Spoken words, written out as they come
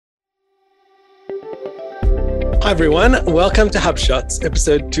Hi everyone, welcome to HubShots,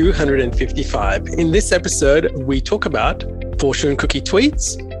 episode 255. In this episode, we talk about fortune cookie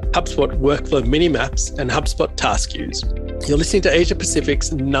tweets, HubSpot workflow mini-maps, and HubSpot task queues. You're listening to Asia Pacific's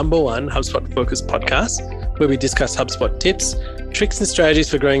 #1 HubSpot focused podcast, where we discuss HubSpot tips, tricks and strategies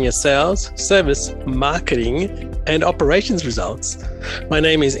for growing your sales, service, marketing, and operations results. My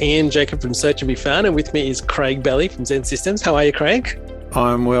name is Ian Jacob from Search and Be Found, and with me is Craig Belly from Zen Systems. How are you, Craig?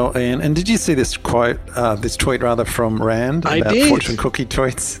 I'm well, Ian. And did you see this quote, this tweet from Rand about fortune cookie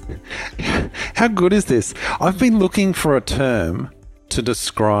tweets? How good is this? I've been looking for a term to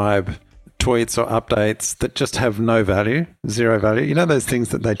describe tweets or updates that just have no value, zero value. You know those things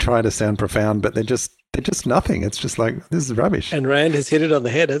that they try to sound profound, but they're just nothing. It's just like, this is rubbish. And Rand has hit it on the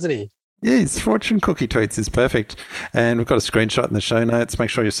head, hasn't he? Yes, fortune cookie tweets is perfect. And we've got a screenshot in the show notes. Make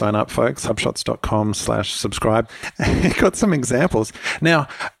sure you sign up, folks, hubshots.com/subscribe. We've got some examples. Now,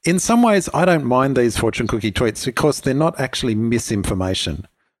 in some ways, I don't mind these fortune cookie tweets because they're not actually misinformation.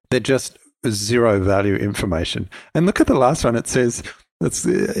 They're just zero value information. And look at the last one. It says, that's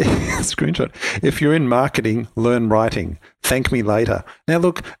the screenshot. If you're in marketing, learn writing. Thank me later. Now,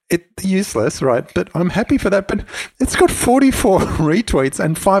 look, it's useless, right? But I'm happy for that. But it's got 44 retweets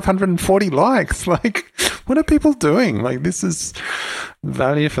and 540 likes. Like, what are people doing? Like, this is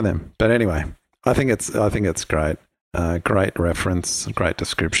value for them. But anyway, I think it's great. Great reference, great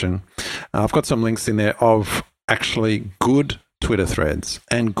description. I've got some links in there of actually good Twitter threads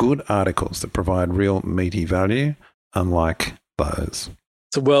and good articles that provide real meaty value, unlike those.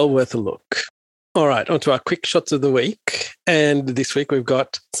 It's well worth a look. All right, on to our quick shots of the week. And this week we've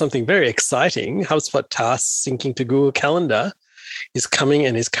got something very exciting. HubSpot Tasks syncing to Google Calendar is coming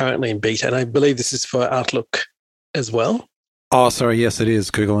and is currently in beta. And I believe this is for Outlook as well. Oh, sorry. Yes, it is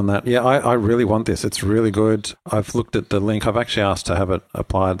Google and that. Yeah, I really want this. It's really good. I've looked at the link. I've actually asked to have it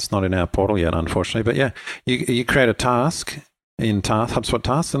applied. It's not in our portal yet, unfortunately. But yeah, you create a task in HubSpot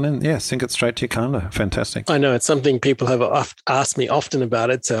Tasks, and then, sync it straight to your calendar. Fantastic. I know it's something people have asked me often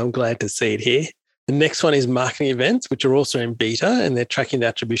about it, so I'm glad to see it here. The next one is marketing events, which are also in beta, and they're tracking the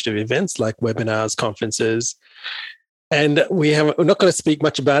attribution of events like webinars, conferences. And we're not going to speak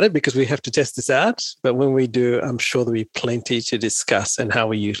much about it because we have to test this out, but when we do, I'm sure there'll be plenty to discuss and how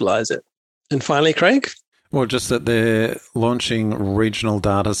we utilize it. And finally, Craig? Well, just that they're launching regional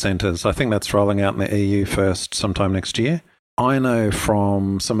data centers. I think that's rolling out in the EU first sometime next year. I know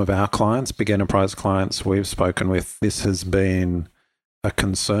from some of our clients, big enterprise clients we've spoken with, this has been a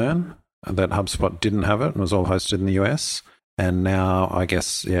concern that HubSpot didn't have it and was all hosted in the US. And now I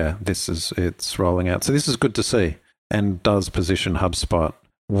guess, it's rolling out. So this is good to see and does position HubSpot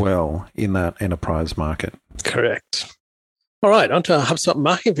well in that enterprise market. Correct. All right, on to our HubSpot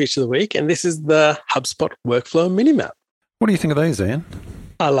marketing feature of the week. And this is the HubSpot workflow minimap. What do you think of these, Ian?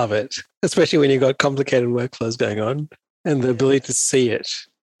 I love it, especially when you've got complicated workflows going on. And the ability to see it.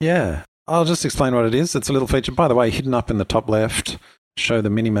 Yeah. I'll just explain what it is. It's a little feature, by the way, hidden up in the top left, show the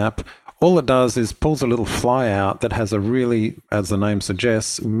mini map. All it does is pulls a little flyout that has a really, as the name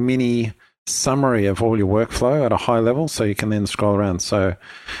suggests, mini summary of all your workflow at a high level, so you can then scroll around. So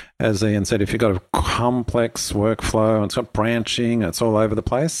as Ian said, if you've got a complex workflow and it's got branching, it's all over the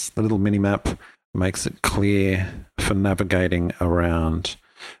place, the little mini map makes it clear for navigating around.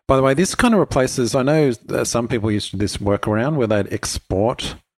 By the way, this kind of replaces, I know some people used to do this workaround where they'd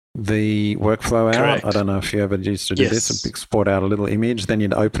export the workflow out. Correct. I don't know if you ever used to do this, export out a little image, then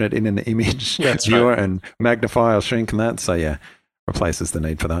you'd open it in an image viewer and magnify or shrink and that. So replaces the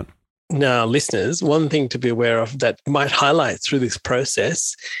need for that. Now, listeners, one thing to be aware of that might highlight through this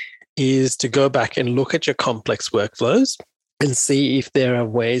process is to go back and look at your complex workflows and see if there are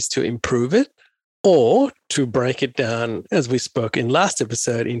ways to improve it, or to break it down, as we spoke in last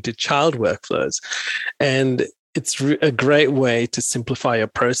episode, into child workflows. And it's a great way to simplify your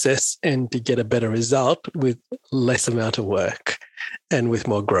process and to get a better result with less amount of work and with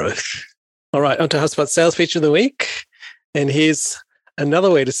more growth. All right, on to HubSpot sales feature of the week. And here's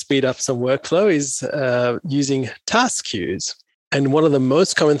another way to speed up some workflow is using task queues. And one of the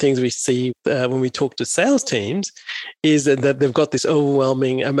most common things we see when we talk to sales teams is that they've got this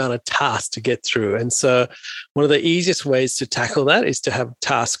overwhelming amount of tasks to get through. And so one of the easiest ways to tackle that is to have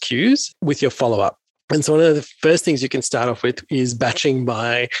task queues with your follow-up. And so one of the first things you can start off with is batching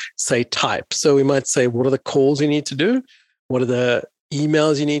by, say, type. So we might say, what are the calls you need to do? What are the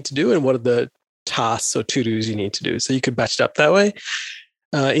emails you need to do? And what are the tasks or to-dos you need to do? So you could batch it up that way.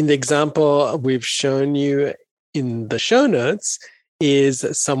 In the example we've shown you in the show notes is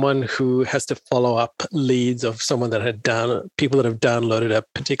someone who has to follow up leads of someone that had people that have downloaded a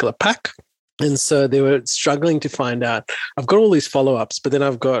particular pack. And so they were struggling to find out, I've got all these follow-ups, but then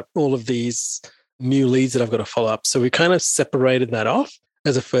I've got all of these new leads that I've got to follow up. So we kind of separated that off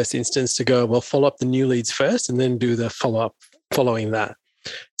as a first instance to go, well, follow up the new leads first and then do the follow-up following that.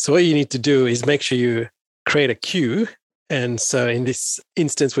 So what you need to do is make sure you create a queue. And so in this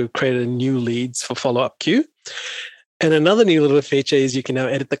instance, we've created a new leads for follow-up queue. And another new little feature is you can now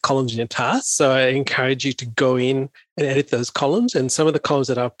edit the columns in your task. So I encourage you to go in and edit those columns. And some of the columns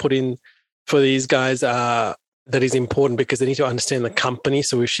that I've put in for these guys are that is important because they need to understand the company.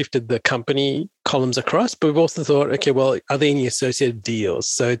 So we've shifted the company columns across, but we've also thought, okay, well, are there any associated deals?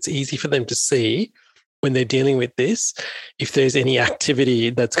 So it's easy for them to see when they're dealing with this, if there's any activity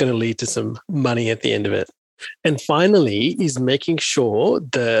that's going to lead to some money at the end of it. And finally is making sure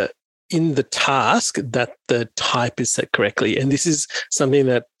that in the task that the type is set correctly. And this is something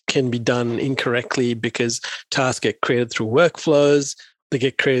that can be done incorrectly because tasks get created through workflows, they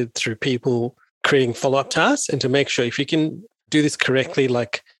get created through people creating follow-up tasks. And to make sure if you can do this correctly,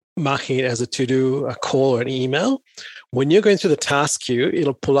 like marking it as a to-do, a call, or an email, when you're going through the task queue,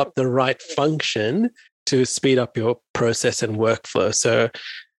 it'll pull up the right function to speed up your process and workflow. So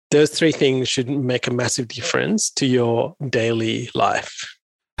those three things should make a massive difference to your daily life.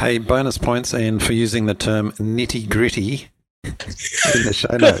 Hey, bonus points, Ian, for using the term nitty-gritty in the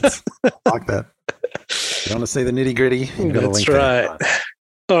show notes. I like that. If you want to see the nitty-gritty, you've got a link there. That's right.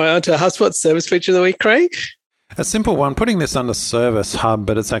 All right, on to HubSpot service feature of the week, Craig. A simple one, putting this under Service Hub,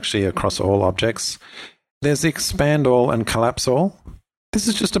 but it's actually across all objects. There's the expand all and collapse all. This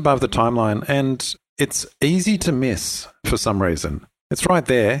is just above the timeline, and it's easy to miss for some reason. It's right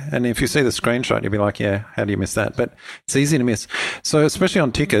there, and if you see the screenshot, you'll be like, yeah, how do you miss that? But it's easy to miss. So especially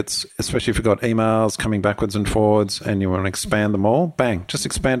on tickets, especially if you've got emails coming backwards and forwards and you want to expand them all, bang, just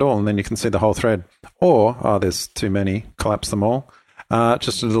expand all, and then you can see the whole thread. Or, there's too many, collapse them all.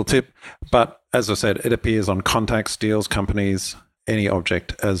 Just a little tip. But as I said, it appears on contacts, deals, companies, any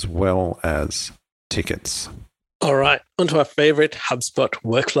object, as well as tickets. All right, on to our favorite HubSpot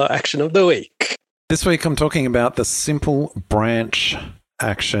workflow action of the week. This week, I'm talking about the simple branch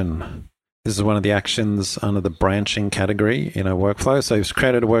action. This is one of the actions under the branching category in a workflow. So you've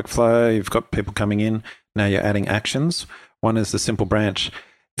created a workflow, you've got people coming in, now you're adding actions. One is the simple branch.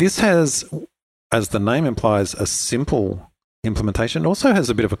 This has, as the name implies, a simple implementation. It also has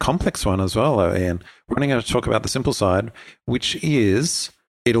a bit of a complex one as well, Ian. We're only going to talk about the simple side, which is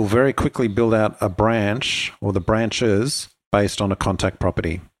it'll very quickly build out a branch or the branches based on a contact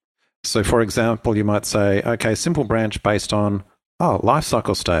property. So, for example, you might say, okay, simple branch based on, life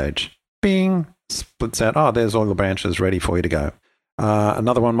cycle stage. Bing, splits out, there's all the branches ready for you to go.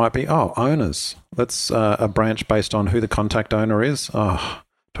 Another one might be, owners. Let's a branch based on who the contact owner is. Do I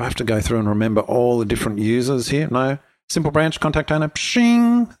have to go through and remember all the different users here? No. Simple branch, contact owner,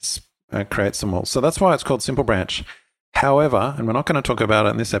 pshing, creates them all. So that's why it's called simple branch. However, and we're not going to talk about it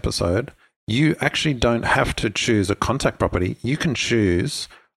in this episode, you actually don't have to choose a contact property. You can choose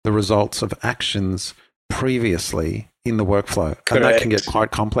the results of actions previously in the workflow. Correct. And that can get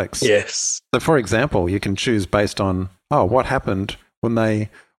quite complex. Yes. So, for example, you can choose based on, what happened when they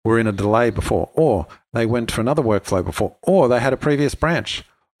were in a delay before, or they went for another workflow before, or they had a previous branch,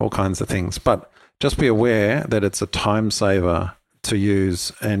 all kinds of things. But just be aware that it's a time saver to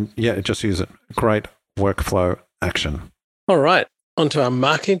use, and just use it. Great workflow action. All right. On to our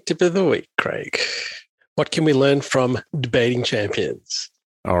marketing tip of the week, Craig. What can we learn from debating champions?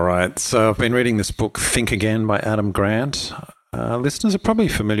 All right. So I've been reading this book, Think Again by Adam Grant. Listeners are probably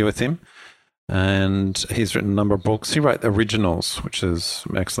familiar with him, and he's written a number of books. He wrote Originals, which is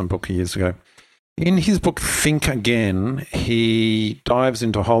an excellent book years ago. In his book, Think Again, he dives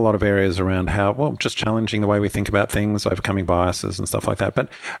into a whole lot of areas around just challenging the way we think about things, overcoming biases and stuff like that. But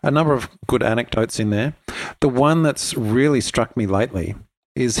a number of good anecdotes in there. The one that's really struck me lately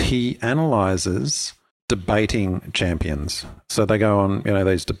is he analyzes debating champions. So they go on,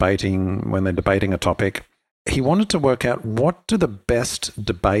 these debating, when they're debating a topic. He wanted to work out, what do the best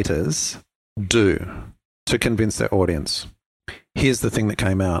debaters do to convince their audience? Here's the thing that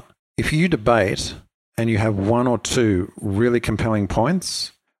came out. If you debate and you have one or two really compelling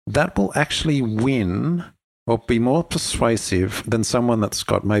points, that will actually win or be more persuasive than someone that's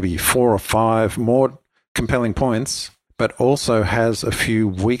got maybe 4 or 5 more compelling points, but also has a few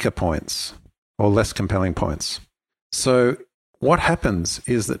weaker points or less compelling points. So what happens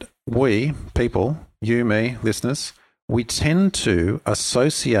is that we, people, you, me, listeners, we tend to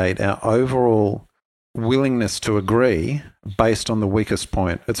associate our overall willingness to agree based on the weakest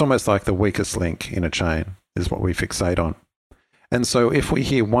point. It's almost like the weakest link in a chain is what we fixate on. And so if we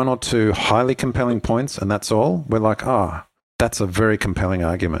hear 1 or 2 highly compelling points and that's all, we're like, that's a very compelling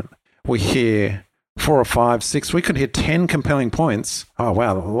argument. We hear 4 or 5, 6, we could hit 10 compelling points. Oh,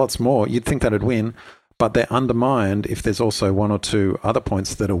 wow, lots more. You'd think that'd win, but they're undermined if there's also 1 or 2 other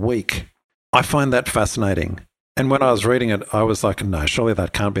points that are weak. I find that fascinating. And when I was reading it, I was like, no, surely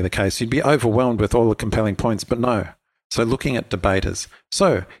that can't be the case. You'd be overwhelmed with all the compelling points, but no. So looking at debaters.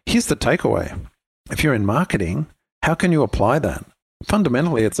 So here's the takeaway. If you're in marketing, how can you apply that?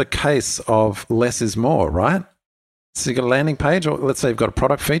 Fundamentally, it's a case of less is more, right? So you've got a landing page, or let's say you've got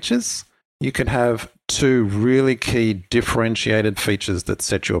product features. You could have 2 really key differentiated features that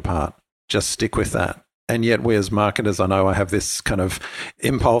set you apart. Just stick with that. And yet we as marketers, I know I have this kind of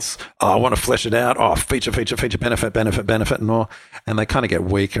impulse. Oh, I want to flesh it out. Oh, feature, benefit, and more. And they kind of get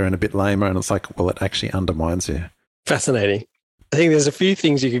weaker and a bit lamer. And it's like, well, it actually undermines you. Fascinating. I think there's a few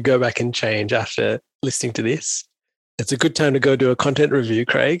things you could go back and change after listening to this. It's a good time to go do a content review,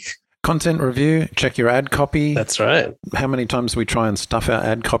 Craig. Content review, check your ad copy. That's right. How many times we try and stuff our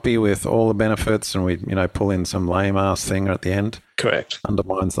ad copy with all the benefits and we, pull in some lame ass thing at the end. Correct.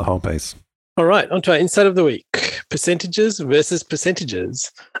 Undermines the whole piece. All right, on to our insight of the week. Percentages versus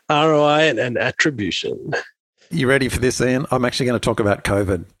percentages, ROI and attribution. You ready for this, Ian? I'm actually going to talk about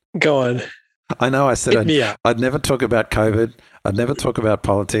COVID. Go on. I know I said I'd never talk about COVID. I'd never talk about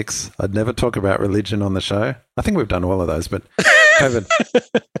politics. I'd never talk about religion on the show. I think we've done all of those, but COVID.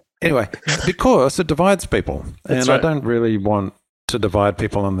 Anyway, because it divides people. That's and right. I don't really want to divide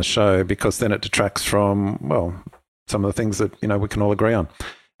people on the show because then it detracts from, some of the things that, we can all agree on.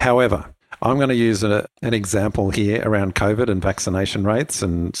 However, I'm going to use an example here around COVID and vaccination rates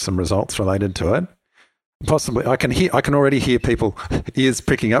and some results related to it. Possibly, I can already hear people ears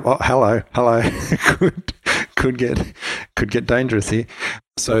pricking up. Oh, hello. could get dangerous here.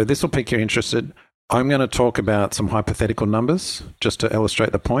 So this will pique your interest. I'm going to talk about some hypothetical numbers just to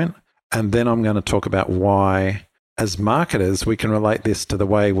illustrate the point, and then I'm going to talk about why, as marketers, we can relate this to the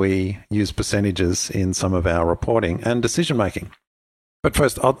way we use percentages in some of our reporting and decision making. But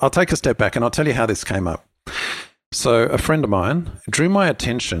first, I'll take a step back and I'll tell you how this came up. So a friend of mine drew my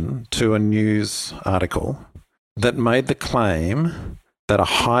attention to a news article that made the claim that a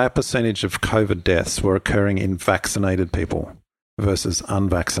higher percentage of COVID deaths were occurring in vaccinated people versus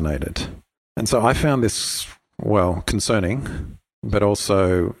unvaccinated. And so I found this, concerning, but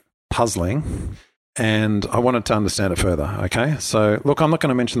also puzzling. And I wanted to understand it further, okay? So, look, I'm not going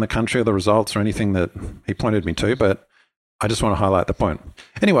to mention the country or the results or anything that he pointed me to, but I just want to highlight the point.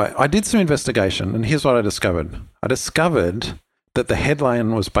 Anyway, I did some investigation, and here's what I discovered. I discovered that the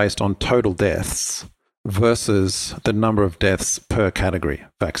headline was based on total deaths versus the number of deaths per category,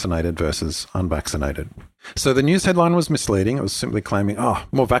 vaccinated versus unvaccinated. So the news headline was misleading. It was simply claiming,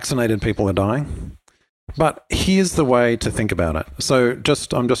 more vaccinated people are dying. But here's the way to think about it. So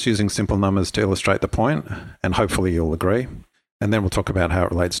I'm just using simple numbers to illustrate the point, and hopefully you'll agree. And then we'll talk about how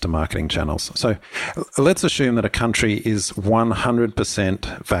it relates to marketing channels. So let's assume that a country is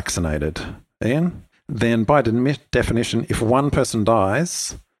 100% vaccinated. Ian? Then by definition, if one person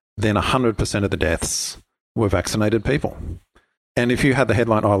dies, then 100% of the deaths were vaccinated people. And if you had the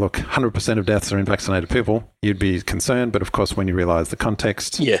headline, 100% of deaths are in vaccinated people, you'd be concerned. But of course, when you realize the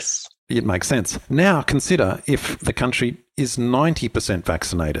context, yes, it makes sense. Now consider if the country is 90%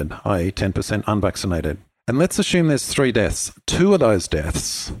 vaccinated, i.e. 10% unvaccinated. And let's assume there's 3 deaths. 2 of those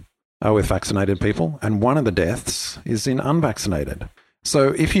deaths are with vaccinated people, and 1 of the deaths is in unvaccinated. So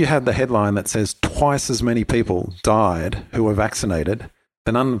if you had the headline that says twice as many people died who were vaccinated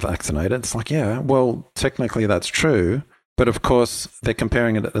than unvaccinated, it's like, technically that's true. But of course, they're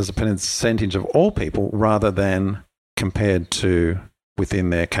comparing it as a percentage of all people rather than compared to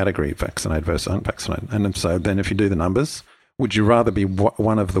within their category, vaccinated versus unvaccinated. And so then if you do the numbers, would you rather be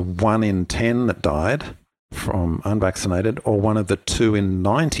one of the 1 in 10 that died from unvaccinated or one of the 2 in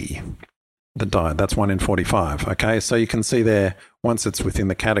 90 that died? That's 1 in 45. Okay, so you can see there, once it's within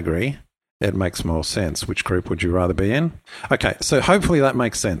the category, it makes more sense. Which group would you rather be in? Okay, so hopefully that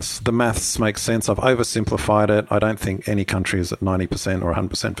makes sense. The maths makes sense. I've oversimplified it. I don't think any country is at 90% or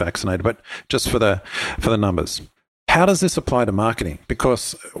 100% vaccinated, but just for the numbers. How does this apply to marketing?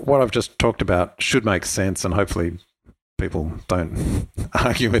 Because what I've just talked about should make sense, and hopefully people don't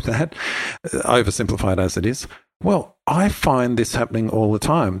argue with that, oversimplified as it is. Well, I find this happening all the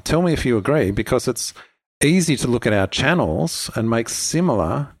time. Tell me if you agree, because it's easy to look at our channels and make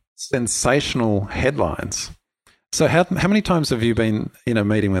similar sensational headlines. So how many times have you been in a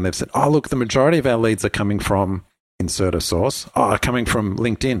meeting when they've said, look, the majority of our leads are coming from insert a source, coming from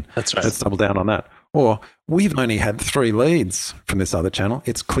LinkedIn. That's right. Let's double down on that. Or we've only had 3 leads from this other channel.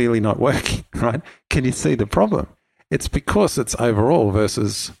 It's clearly not working, right? Can you see the problem? It's because it's overall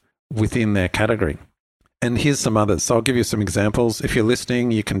versus within their category. And here's some others. So I'll give you some examples. If you're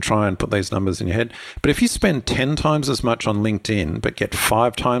listening, you can try and put these numbers in your head. But if you spend 10 times as much on LinkedIn, but get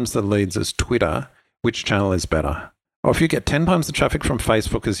 5 times the leads as Twitter, which channel is better? Or if you get 10 times the traffic from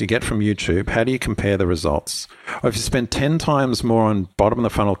Facebook as you get from YouTube, how do you compare the results? Or if you spend 10 times more on bottom of the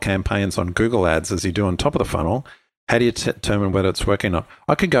funnel campaigns on Google Ads as you do on top of the funnel, how do you determine whether it's working or not?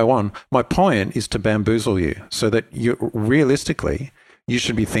 I could go on. My point is to bamboozle you so that realistically, you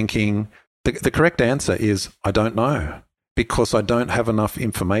should be thinking, the correct answer is, I don't know, because I don't have enough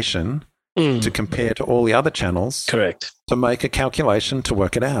information to compare to all the other channels. Correct. To make a calculation to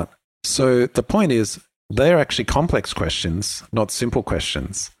work it out. So the point is, they're actually complex questions, not simple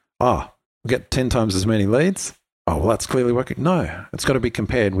questions. We get 10 times as many leads. Well, that's clearly working. No, it's got to be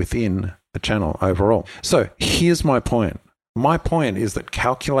compared within the channel overall. So here's my point. My point is that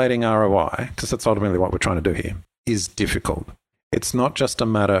calculating ROI, because that's ultimately what we're trying to do here, is difficult. It's not just a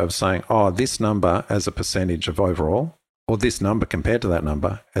matter of saying, this number as a percentage of overall, or this number compared to that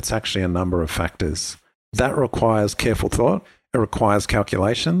number. It's actually a number of factors. That requires careful thought. It requires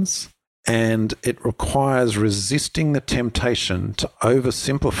calculations. And it requires resisting the temptation to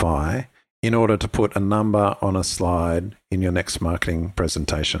oversimplify in order to put a number on a slide in your next marketing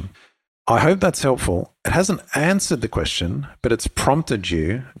presentation. I hope that's helpful. It hasn't answered the question, but it's prompted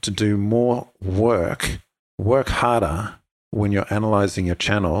you to do more work harder when you're analyzing your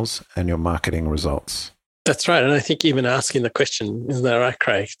channels and your marketing results. That's right. And I think even asking the question, isn't that right,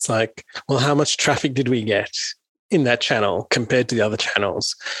 Craig? It's like, well, how much traffic did we get in that channel compared to the other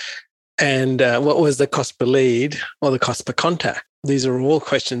channels? And what was the cost per lead or the cost per contact? These are all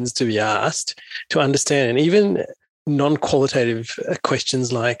questions to be asked to understand. And even non-qualitative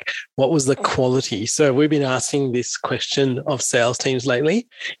questions like, what was the quality? So we've been asking this question of sales teams lately,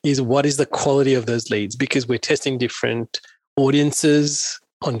 is what is the quality of those leads? Because we're testing different audiences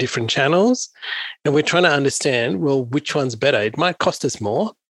on different channels. And we're trying to understand, well, which one's better? It might cost us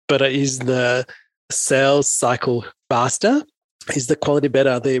more, but is the sales cycle faster? Is the quality better?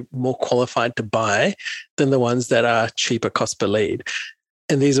 Are they more qualified to buy than the ones that are cheaper cost per lead?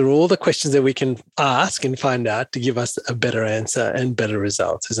 And these are all the questions that we can ask and find out to give us a better answer and better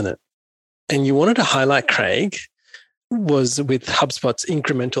results, isn't it? And you wanted to highlight, Craig, was with HubSpot's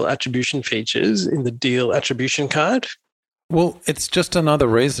incremental attribution features in the deal attribution card. Well, it's just another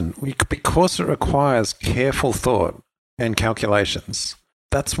reason. Because it requires careful thought and calculations.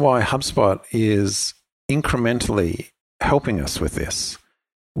 That's why HubSpot is incrementally helping us with this,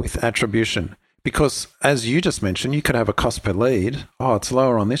 with attribution. Because as you just mentioned, you could have a cost per lead. It's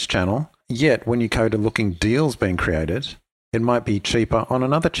lower on this channel. Yet when you go to looking deals being created, it might be cheaper on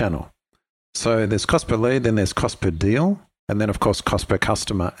another channel. So there's cost per lead, then there's cost per deal, and then of course cost per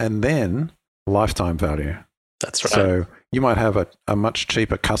customer, and then lifetime value. That's right. So you might have a much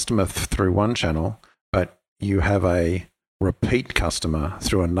cheaper customer through one channel, but you have a repeat customer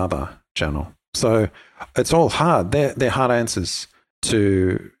through another channel. So it's all hard. They're hard answers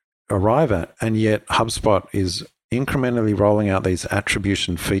to arrive at. And yet HubSpot is incrementally rolling out these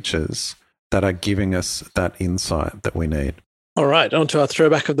attribution features that are giving us that insight that we need. All right, on to our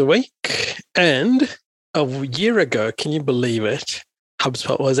throwback of the week. And a year ago, can you believe it?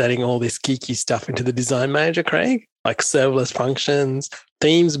 HubSpot was adding all this geeky stuff into the Design Manager, Craig, like serverless functions,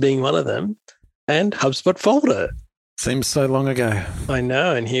 themes being one of them, and HubSpot folded it. Seems so long ago. I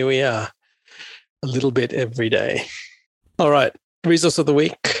know, and here we are, a little bit every day. All right, resource of the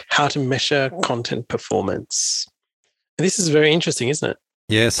week, how to measure content performance. And this is very interesting, isn't it?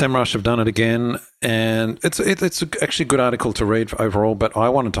 Yeah, SEMrush have done it again, and it's actually a good article to read overall, but I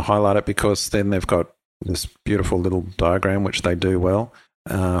wanted to highlight it because then they've got this beautiful little diagram, which they do well.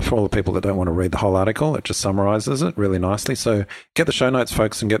 For all the people that don't want to read the whole article, it just summarizes it really nicely. So get the show notes,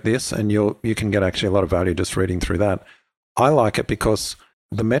 folks, and get this, and you can get actually a lot of value just reading through that. I like it because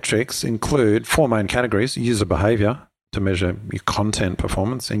the metrics include 4 main categories: user behavior to measure your content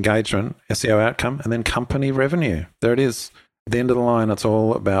performance, engagement, SEO outcome, and then company revenue. There it is. At the end of the line, it's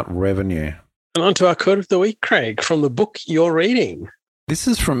all about revenue. And on to our quote of the week, Craig, from the book you're reading. This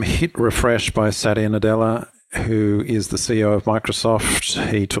is from Hit Refresh by Satya Nadella, who is the CEO of Microsoft.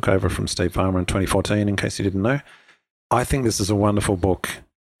 He took over from Steve Ballmer in 2014, in case you didn't know. I think this is a wonderful book.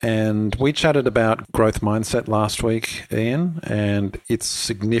 And we chatted about growth mindset last week, Ian, and it's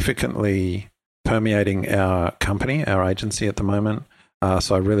significantly permeating our company, our agency at the moment.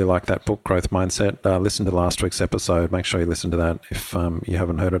 So I really like that book, Growth Mindset. Listen to last week's episode. Make sure you listen to that if you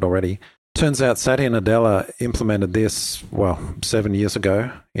haven't heard it already. Turns out Satya Nadella implemented this, 7 years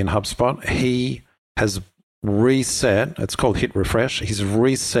ago in HubSpot. He has reset, it's called Hit Refresh. He's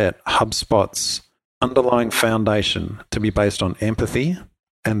reset HubSpot's underlying foundation to be based on empathy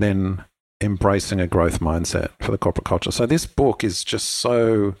and then embracing a growth mindset for the corporate culture. So this book is just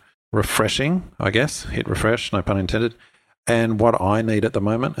so refreshing, I guess, hit refresh, no pun intended, and what I need at the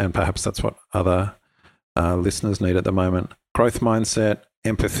moment, and perhaps that's what other listeners need at the moment, growth mindset,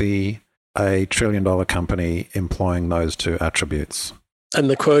 empathy, a $1 trillion company employing those two attributes. And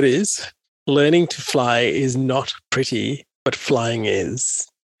the quote is, learning to fly is not pretty, but flying is.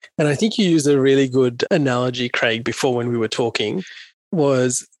 And I think you used a really good analogy, Craig, before when we were talking,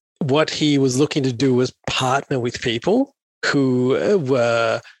 was what he was looking to do was partner with people who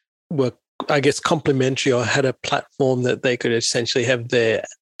were I guess, complementary or had a platform that they could essentially have their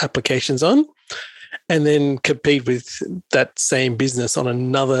applications on, and then compete with that same business on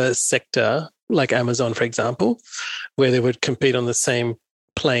another sector, like Amazon, for example, where they would compete on the same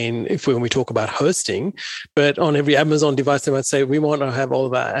plane when we talk about hosting. But on every Amazon device, they might say, we want to have all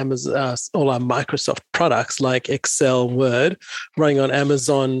of our all our Microsoft products like Excel, Word, running on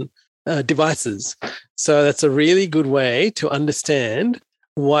Amazon devices. So that's a really good way to understand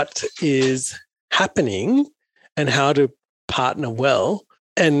what is happening and how to partner well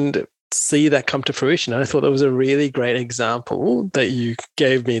and see that come to fruition. And I thought that was a really great example that you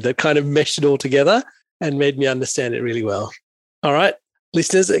gave me that kind of meshed it all together and made me understand it really well. All right,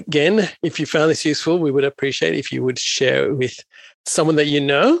 listeners, again, if you found this useful, we would appreciate if you would share it with someone that you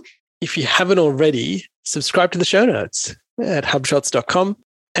know. If you haven't already, subscribe to the show notes at hubshots.com.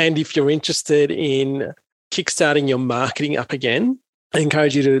 And if you're interested in kickstarting your marketing up again, I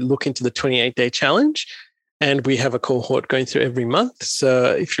encourage you to look into the 28-day challenge, and we have a cohort going through every month.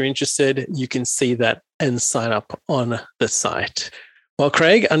 So if you're interested, you can see that and sign up on the site. Well,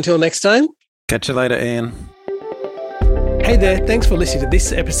 Craig, until next time. Catch you later, Ian. Hey there, thanks for listening to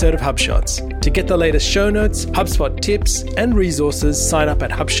this episode of HubShots. To get the latest show notes, HubSpot tips, and resources, sign up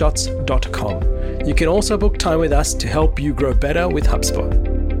at hubshots.com. You can also book time with us to help you grow better with HubSpot.